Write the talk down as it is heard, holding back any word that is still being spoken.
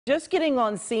Just getting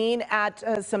on scene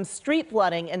at some street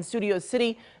flooding in Studio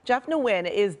City. Jeff Nguyen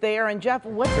is there. And Jeff,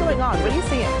 what's going on? What are you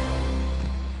seeing?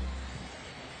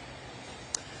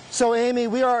 So, Amy,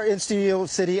 we are in Studio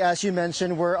City, as you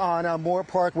mentioned. We're on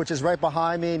Moorpark, which is right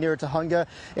behind me near Tujunga.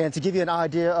 And to give you an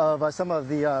idea of some of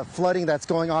the flooding that's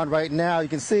going on right now, you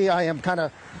can see I am kind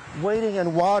of wading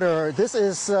in water. This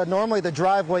is normally the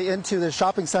driveway into the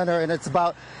shopping center, and it's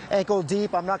about ankle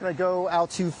deep. I'm not going to go out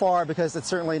too far because it's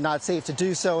certainly not safe to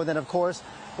do so. And then, of course,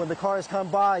 when the cars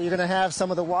come by, you're going to have some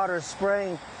of the water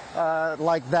spraying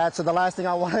like that. So the last thing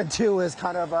I want to do is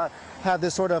kind of have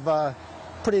this sort of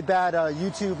pretty bad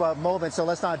YouTube moment, so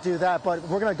let's not do that. But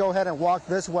we're going to go ahead and walk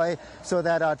this way so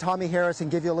that Tommy Harris can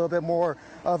give you a little bit more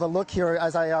of a look here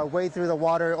as I wade through the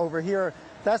water over here.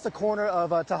 That's the corner of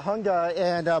Tujunga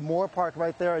and Moorpark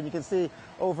right there, and you can see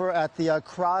over at the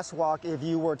crosswalk, if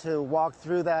you were to walk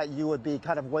through that, you would be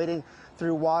kind of wading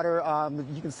through water.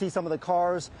 You can see some of the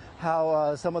cars,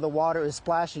 how some of the water is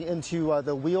splashing into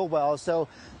the wheel well. So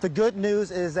the good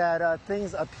news is that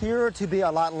things appear to be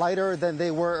a lot lighter than they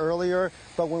were earlier,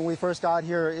 but when we first got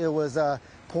here, it was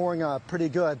pouring pretty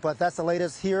good. But that's the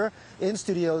latest here in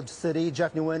Studio City.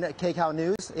 Jeff Nguyen, KCAL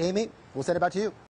News. Amy, we'll send it back to you.